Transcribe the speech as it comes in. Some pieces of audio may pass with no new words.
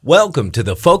Welcome to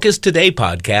the Focus Today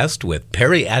podcast with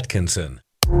Perry Atkinson.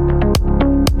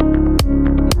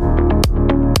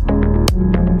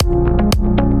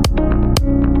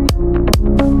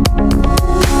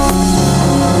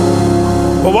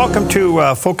 Well, welcome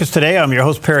to Focus Today. I'm your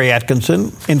host, Perry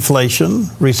Atkinson. Inflation,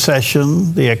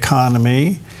 recession, the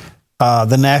economy,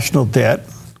 the national debt,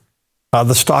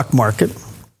 the stock market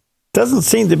doesn't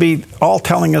seem to be all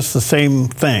telling us the same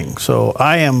thing. So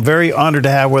I am very honored to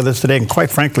have with us today, and quite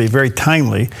frankly, very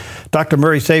timely, Dr.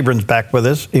 Murray Sabrin's back with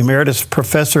us, Emeritus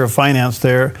Professor of Finance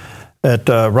there at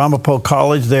Ramapo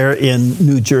College there in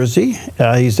New Jersey.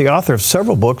 He's the author of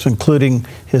several books, including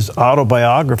his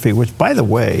autobiography, which, by the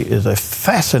way, is a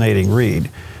fascinating read,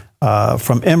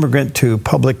 From Immigrant to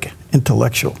Public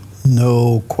Intellectual.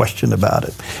 No question about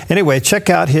it. Anyway, check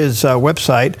out his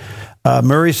website,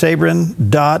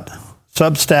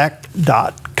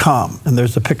 murraysabrin.substack.com. And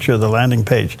there's a picture of the landing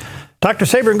page. Dr.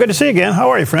 Sabrin, good to see you again. How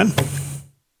are you, friend?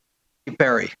 Hey,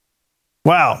 Perry.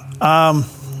 Wow.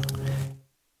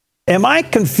 Am I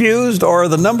confused, or are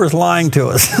the numbers lying to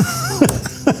us?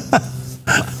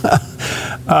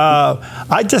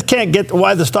 I just can't get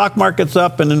why the stock market's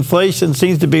up and inflation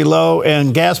seems to be low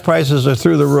and gas prices are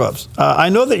through the roofs. I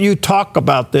know that you talk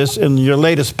about this in your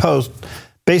latest post,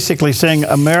 basically saying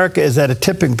America is at a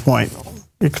tipping point.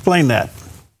 Explain that.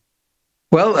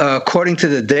 Well, according to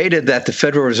the data that the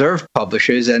Federal Reserve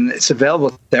publishes, and it's available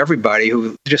to everybody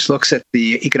who just looks at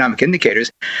the economic indicators,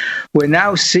 we're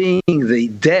now seeing the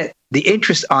debt, the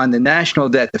interest on the national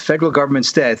debt, the federal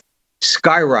government's debt,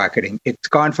 skyrocketing. It's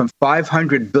gone from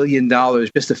 $500 billion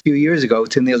just a few years ago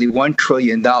to nearly $1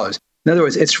 trillion. In other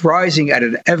words, it's rising at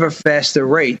an ever faster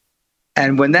rate.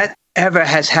 And when that ever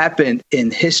has happened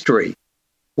in history,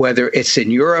 whether it's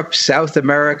in Europe, South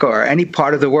America, or any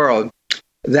part of the world,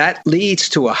 that leads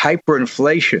to a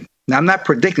hyperinflation. Now, I'm not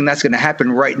predicting that's going to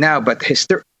happen right now, but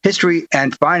history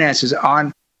and finance is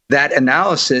on that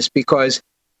analysis, because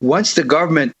once the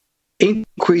government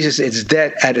increases its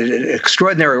debt at an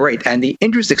extraordinary rate and the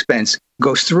interest expense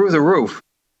goes through the roof,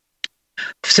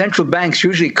 central banks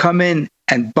usually come in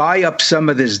and buy up some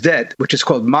of this debt, which is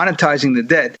called monetizing the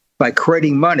debt, by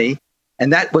creating money.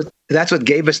 And that's what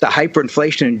gave us the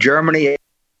hyperinflation in Germany.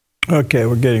 Okay,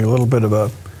 we're getting a little bit of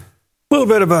a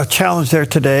challenge there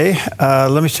today.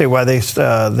 Let me say why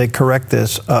they correct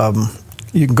this.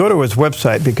 You can go to his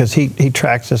website because he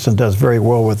tracks this and does very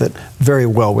well with it.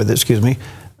 Excuse me.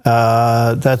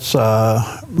 That's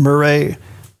Murray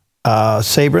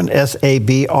Sabrin,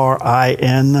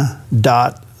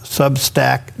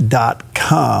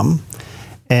 SABRIN.substack.com.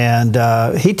 And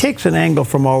he takes an angle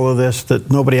from all of this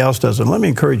that nobody else does. And let me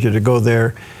encourage you to go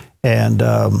there and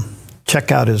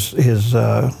check out his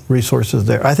resources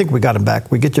there. I think we got him back.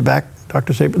 We get you back,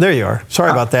 Dr. Sabrin? There you are.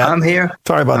 Sorry about that. I'm here.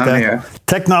 Sorry about that. Here.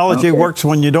 Technology works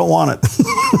when you don't want it.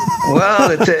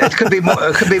 Well, it could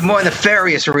be more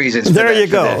nefarious reasons. There you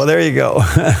go.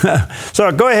 So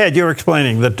go ahead. You were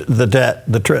explaining the debt.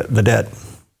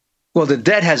 Well, the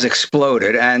debt has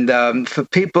exploded, and for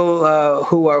people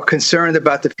who are concerned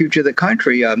about the future of the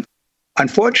country,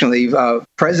 unfortunately,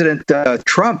 President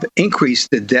Trump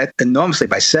increased the debt enormously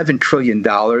by $7 trillion.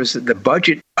 The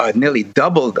budget nearly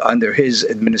doubled under his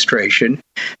administration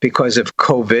because of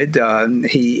COVID.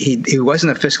 He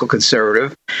wasn't a fiscal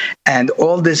conservative, and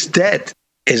all this debt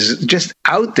is just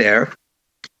out there,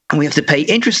 and we have to pay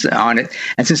interest on it.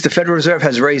 And since the Federal Reserve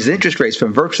has raised interest rates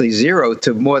from virtually zero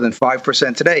to more than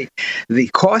 5% today, the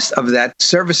cost of that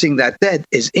servicing that debt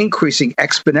is increasing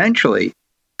exponentially.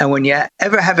 And when you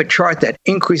ever have a chart that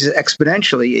increases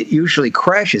exponentially, it usually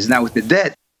crashes. Now, with the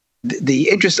debt, the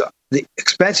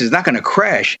expense is not going to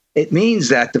crash. It means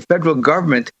that the federal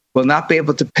government will not be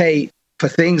able to pay for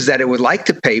things that it would like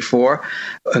to pay for,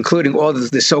 including all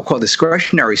the so-called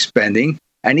discretionary spending.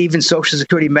 And even Social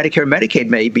Security, Medicare, Medicaid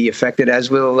may be affected, as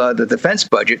will the defense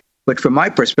budget, which from my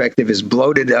perspective is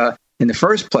bloated in the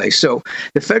first place. So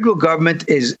the federal government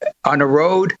has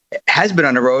been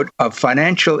on a road of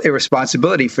financial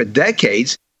irresponsibility for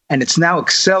decades, and it's now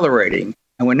accelerating.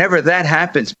 And whenever that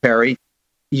happens, Perry,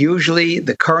 usually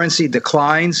the currency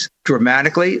declines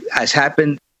dramatically, as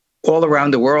happened all around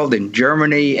the world, in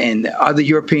Germany and other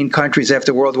European countries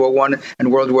after World War I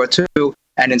and World War II,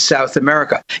 and in South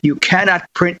America. You cannot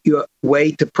print your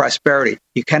way to prosperity.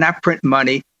 You cannot print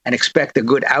money and expect a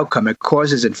good outcome. It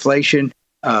causes inflation,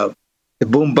 the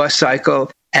boom-bust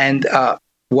cycle, and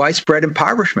widespread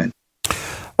impoverishment.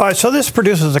 All right, so this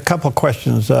produces a couple of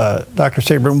questions, Dr.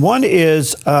 Sabrin. One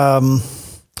is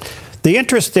the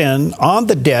interest then on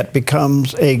the debt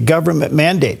becomes a government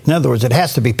mandate. In other words, it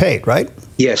has to be paid, right?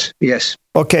 Yes.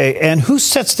 Okay, and who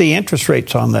sets the interest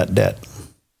rates on that debt?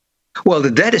 Well,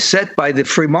 the debt is set by the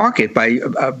free market, by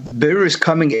bidders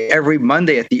coming every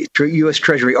Monday at the U.S.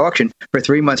 Treasury auction for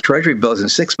 3-month Treasury bills and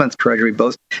 6-month Treasury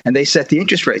bills, and they set the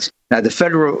interest rates. Now, the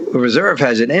Federal Reserve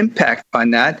has an impact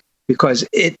on that because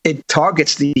it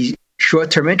targets the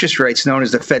short-term interest rates known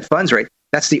as the Fed funds rate.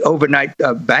 That's the overnight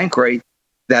bank rate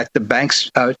that the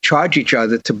banks charge each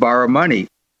other to borrow money.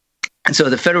 And so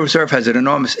the Federal Reserve has an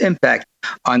enormous impact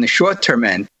on the short-term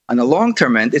end. On the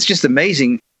long-term end, it's just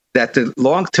amazing that the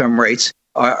long-term rates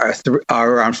are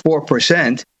around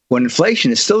 4% when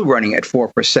inflation is still running at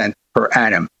 4% per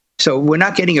annum. So we're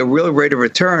not getting a real rate of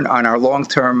return on our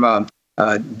long-term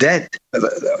debt,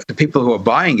 the people who are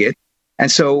buying it.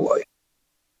 And so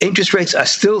interest rates are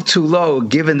still too low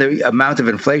given the amount of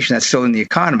inflation that's still in the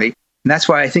economy. And that's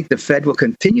why I think the Fed will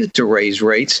continue to raise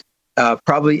rates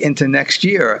probably into next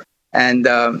year. And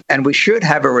we should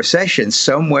have a recession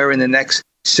somewhere in the next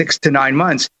 6 to 9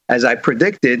 months, as I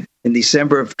predicted in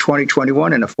December of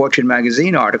 2021 in a Fortune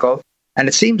magazine article. And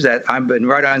it seems that I've been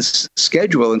right on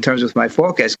schedule in terms of my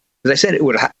forecast. As I said,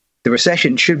 the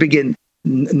recession should begin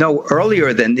no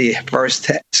earlier than the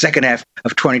second half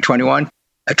of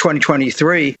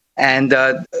 2023, and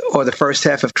or the first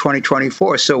half of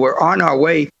 2024. So we're on our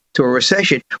way to a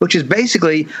recession, which is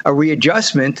basically a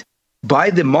readjustment by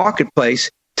the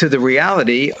marketplace to the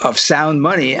reality of sound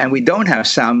money. And we don't have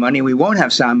sound money. We won't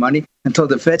have sound money until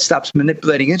the Fed stops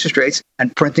manipulating interest rates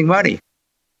and printing money.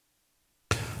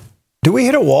 Do we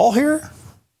hit a wall here?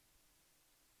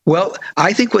 Well,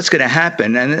 I think what's going to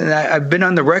happen, and I've been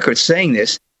on the record saying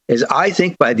this, is I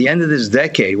think by the end of this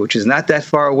decade, which is not that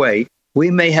far away, we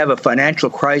may have a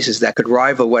financial crisis that could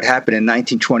rival what happened in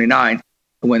 1929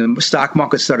 when the stock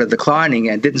market started declining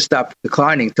and didn't stop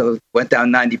declining until it went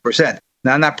down 90%.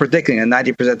 Now, I'm not predicting a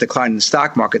 90% decline in the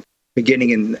stock market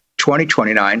beginning in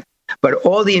 2029, but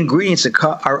all the ingredients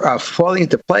are falling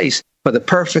into place for the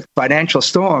perfect financial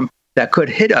storm that could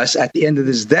hit us at the end of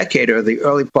this decade or the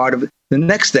early part of the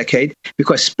next decade,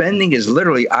 because spending is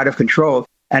literally out of control.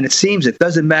 And it seems it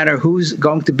doesn't matter who's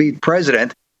going to be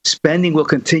president, spending will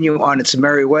continue on its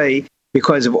merry way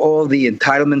because of all the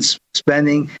entitlements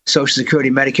spending, Social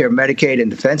Security, Medicare, Medicaid, and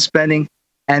defense spending.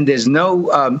 And there's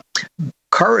no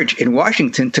courage in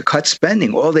Washington to cut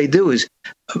spending. All they do is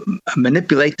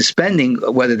manipulate the spending,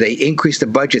 whether they increase the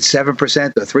budget 7% or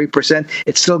 3%,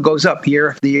 it still goes up year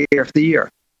after year after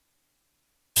year.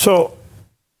 So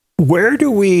where do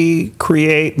we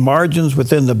create margins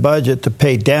within the budget to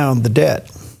pay down the debt?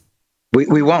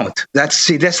 We won't. This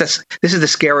is the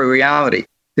scary reality.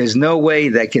 There's no way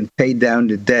that can pay down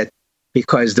the debt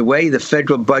because the way the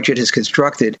federal budget is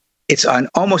constructed, it's on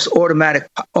almost automatic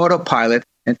autopilot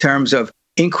in terms of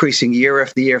increasing year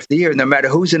after year after year, no matter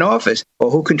who's in office or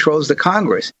who controls the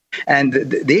Congress. And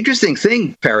the interesting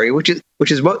thing, Perry, which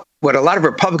is what a lot of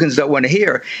Republicans don't want to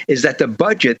hear, is that the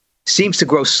budget seems to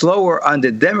grow slower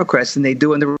under Democrats than they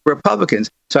do under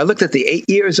Republicans. So I looked at the 8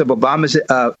 years of Obama's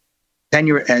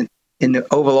tenure in the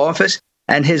Oval Office,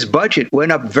 and his budget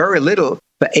went up very little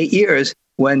for 8 years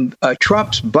when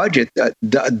Trump's budget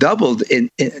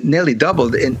nearly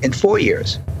doubled in 4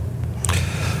 years.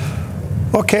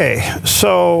 Okay,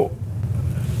 so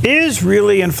is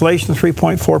really inflation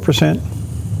 3.4%?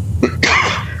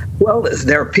 Well,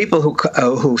 there are people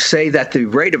who say that the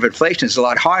rate of inflation is a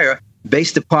lot higher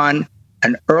based upon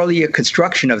an earlier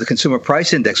construction of the Consumer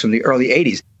Price Index from the early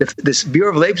 80s. This Bureau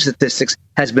of Labor Statistics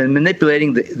has been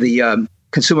manipulating the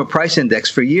Consumer Price Index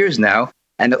for years now,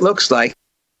 and it looks like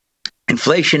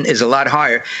inflation is a lot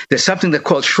higher. There's something that's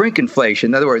called shrink inflation.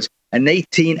 In other words, an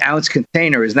 18-ounce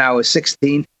container is now a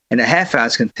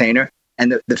 16.5-ounce container,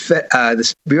 and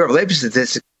the Bureau of Labor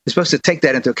Statistics is supposed to take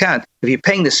that into account. If you're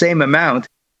paying the same amount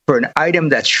for an item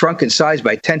that's shrunk in size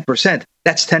by 10%,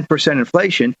 that's 10%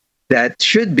 inflation that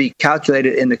should be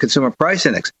calculated in the Consumer Price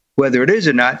Index. Whether it is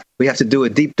or not, we have to do a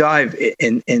deep dive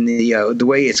in the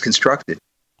way it's constructed.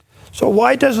 So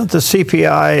why doesn't the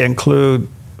CPI include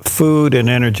food and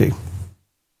energy?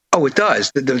 Oh, it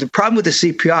does. The problem with the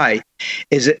CPI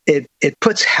is it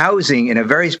puts housing in a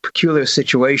very peculiar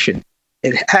situation.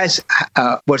 It has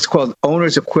what's called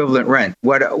owner's equivalent rent,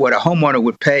 what a homeowner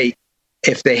would pay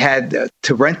if they had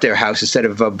to rent their house instead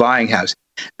of buying a house.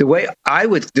 The way I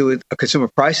would do a consumer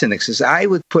price index is I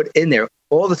would put in there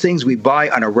all the things we buy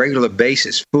on a regular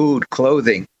basis: food,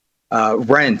 clothing,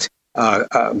 rent,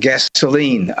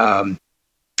 gasoline,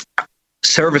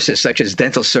 services such as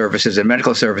dental services and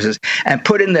medical services, and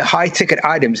put in the high-ticket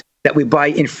items that we buy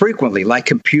infrequently, like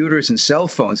computers and cell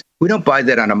phones. We don't buy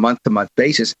that on a month-to-month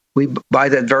basis. We buy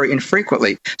that very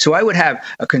infrequently. So I would have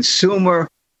a consumer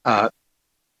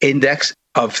index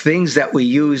of things that we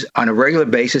use on a regular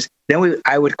basis. Then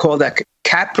I would call that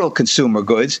capital consumer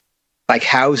goods. like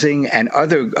housing and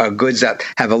other goods that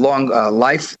have a long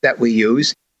life that we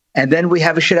use. And then we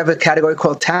should have a category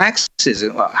called taxes,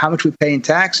 how much we pay in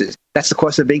taxes. That's the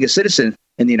cost of being a citizen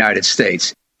in the United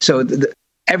States. So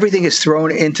everything is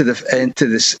thrown into this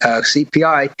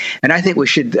CPI, and I think we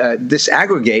should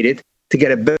disaggregate it to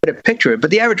get a better picture. But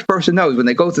the average person knows when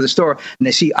they go to the store and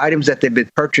they see items that they've been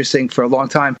purchasing for a long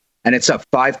time, and it's up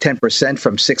 5-10%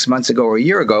 from 6 months ago or a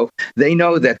year ago, they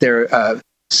know that their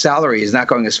salary is not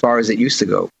going as far as it used to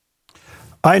go.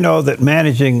 I know that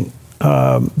managing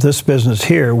this business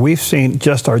here, we've seen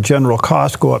just our general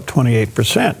costs go up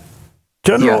 28%.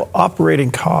 General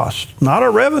operating costs, not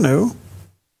our revenue,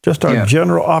 just our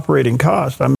general operating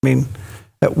costs. I mean,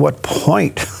 at what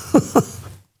point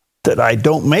that I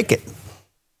don't make it?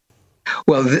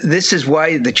 Well, this is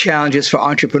why the challenge is for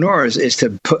entrepreneurs is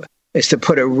to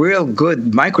put a real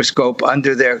good microscope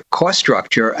under their cost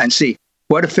structure and see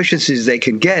what efficiencies they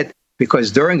can get,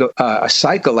 because during a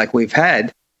cycle like we've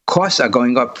had, costs are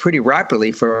going up pretty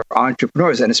rapidly for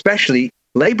entrepreneurs, and especially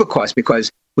labor costs, because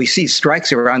we see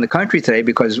strikes around the country today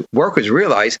because workers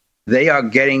realize they are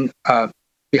getting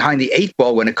behind the eight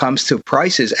ball when it comes to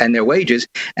prices and their wages,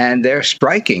 and they're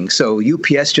striking. So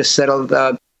UPS just settled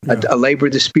a labor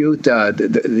dispute.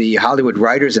 The Hollywood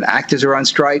writers and actors are on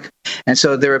strike. And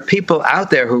so there are people out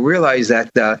there who realize that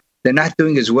they're not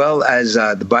doing as well as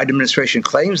the Biden administration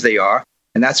claims they are.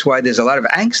 And that's why there's a lot of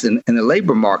angst in the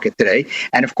labor market today.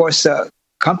 And of course,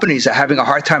 companies are having a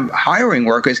hard time hiring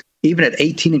workers, even at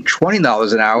 $18 and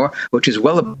 $20 an hour, which is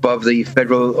well above the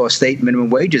federal or state minimum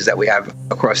wages that we have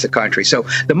across the country. So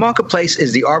the marketplace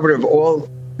is the arbiter of all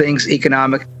things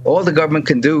economic. All the government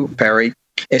can do, Perry,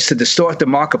 is to distort the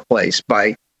marketplace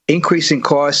by increasing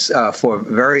costs for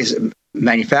various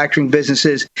manufacturing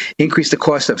businesses, increase the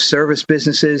cost of service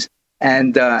businesses,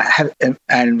 and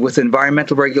with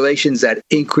environmental regulations that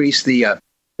increase the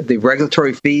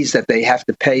regulatory fees that they have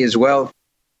to pay as well.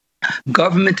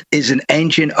 Government is an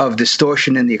engine of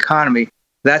distortion in the economy.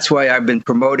 That's why I've been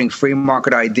promoting free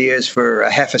market ideas for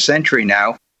half a century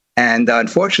now. And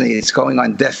unfortunately, it's going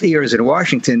on deaf ears in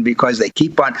Washington because they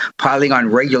keep on piling on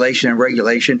regulation and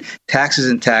regulation, taxes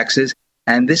and taxes.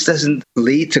 And this doesn't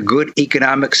lead to good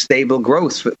economic, stable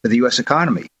growth for the U.S.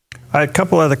 economy. A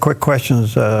couple other quick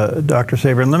questions, Dr.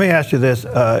 Sabrin. Let me ask you this.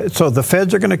 So the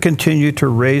feds are going to continue to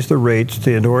raise the rates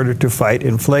in order to fight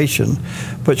inflation,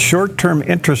 but short-term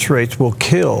interest rates will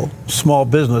kill small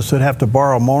business that have to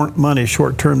borrow more money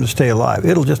short-term to stay alive.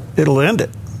 It'll end it,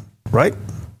 right?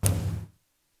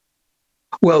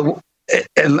 Well,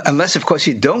 unless, of course,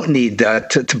 you don't need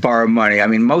to borrow money. I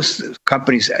mean, most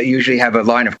companies usually have a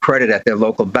line of credit at their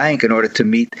local bank in order to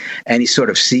meet any sort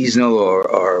of seasonal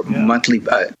or monthly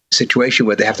situation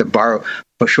where they have to borrow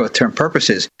for short-term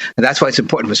purposes. And that's why it's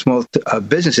important for small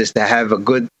businesses to have a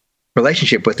good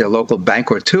relationship with their local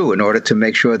bank or two in order to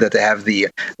make sure that they have the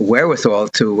wherewithal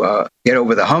to get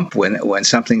over the hump when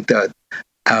something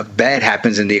bad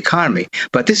happens in the economy.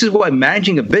 But this is why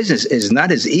managing a business is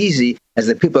not as easy as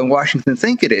the people in Washington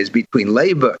think it is, between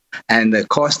labor and the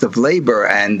cost of labor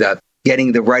and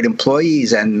getting the right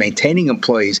employees and maintaining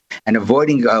employees and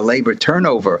avoiding labor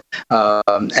turnover,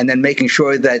 and then making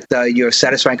sure that you're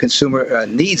satisfying consumer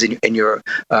needs in your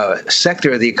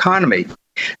sector of the economy.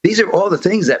 These are all the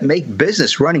things that make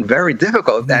business running very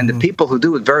difficult, and the people who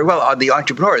do it very well are the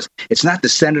entrepreneurs. It's not the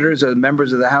senators or the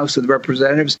members of the House of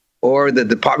Representatives or the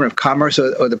Department of Commerce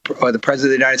or the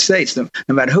President of the United States, no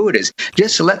matter who it is.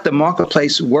 Just let the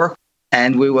marketplace work,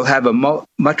 and we will have a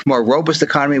much more robust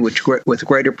economy with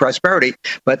greater prosperity.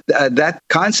 But that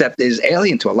concept is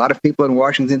alien to a lot of people in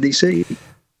Washington, D.C.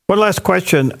 One last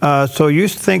question. So you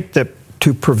think that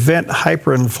to prevent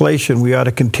hyperinflation, we ought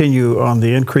to continue on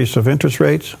the increase of interest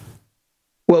rates?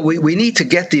 Well, we need to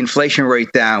get the inflation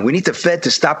rate down. We need the Fed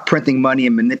to stop printing money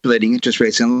and manipulating interest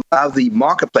rates and allow the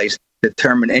marketplace to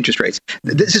determine interest rates.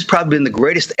 This has probably been the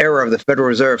greatest error of the Federal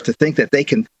Reserve, to think that they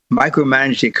can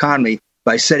micromanage the economy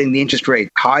by setting the interest rate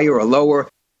higher or lower,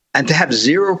 and to have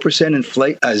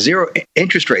 0% zero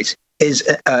interest rates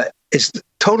is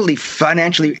totally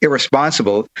financially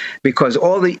irresponsible, because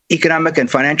all the economic and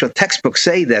financial textbooks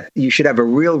say that you should have a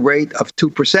real rate of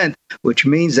 2%, which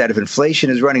means that if inflation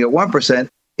is running at 1%,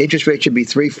 interest rate should be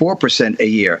 3-4% a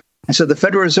year. And so the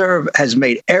Federal Reserve has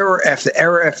made error after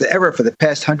error after error for the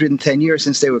past 110 years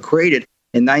since they were created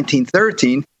in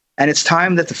 1913. And it's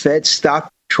time that the Fed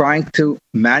stop trying to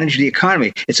manage the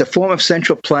economy. It's a form of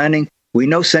central planning. We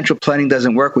know central planning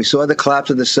doesn't work. We saw the collapse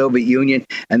of the Soviet Union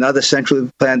and other centrally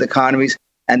planned economies.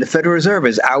 And the Federal Reserve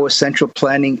is our central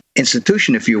planning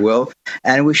institution, if you will.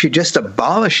 And we should just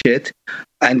abolish it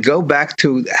and go back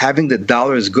to having the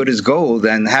dollar as good as gold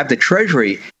and have the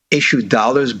Treasury issue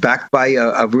dollars backed by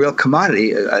a real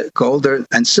commodity, gold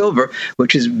and silver,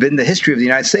 which has been the history of the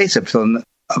United States up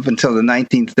until the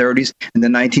 1930s and the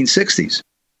 1960s.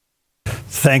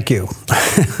 Thank you.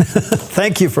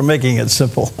 Thank you for making it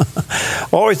simple.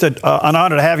 Always an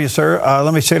honor to have you, sir.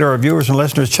 Let me say to our viewers and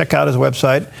listeners, check out his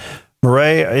website,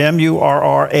 Murray,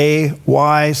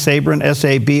 M-U-R-R-A-Y, Sabrin,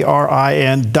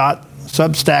 S-A-B-R-I-N,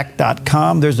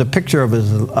 Substack.com. There's a picture of his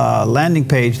landing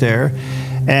page there.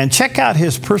 And check out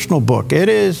his personal book. It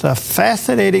is a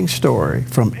fascinating story,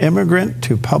 from immigrant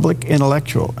to public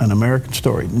intellectual, an American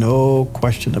story. No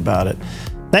question about it.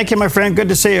 Thank you, my friend. Good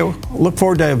to see you. Look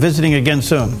forward to visiting again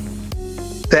soon.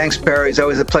 Thanks, Perry. It's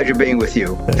always a pleasure being with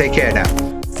you. Take care now.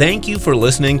 Thank you for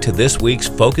listening to this week's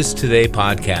Focus Today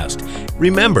podcast.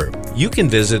 Remember, you can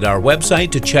visit our website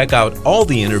to check out all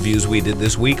the interviews we did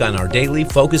this week on our daily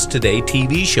Focus Today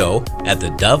TV show at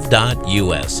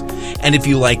thedove.us. And if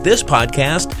you like this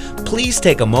podcast, please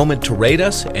take a moment to rate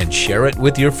us and share it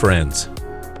with your friends.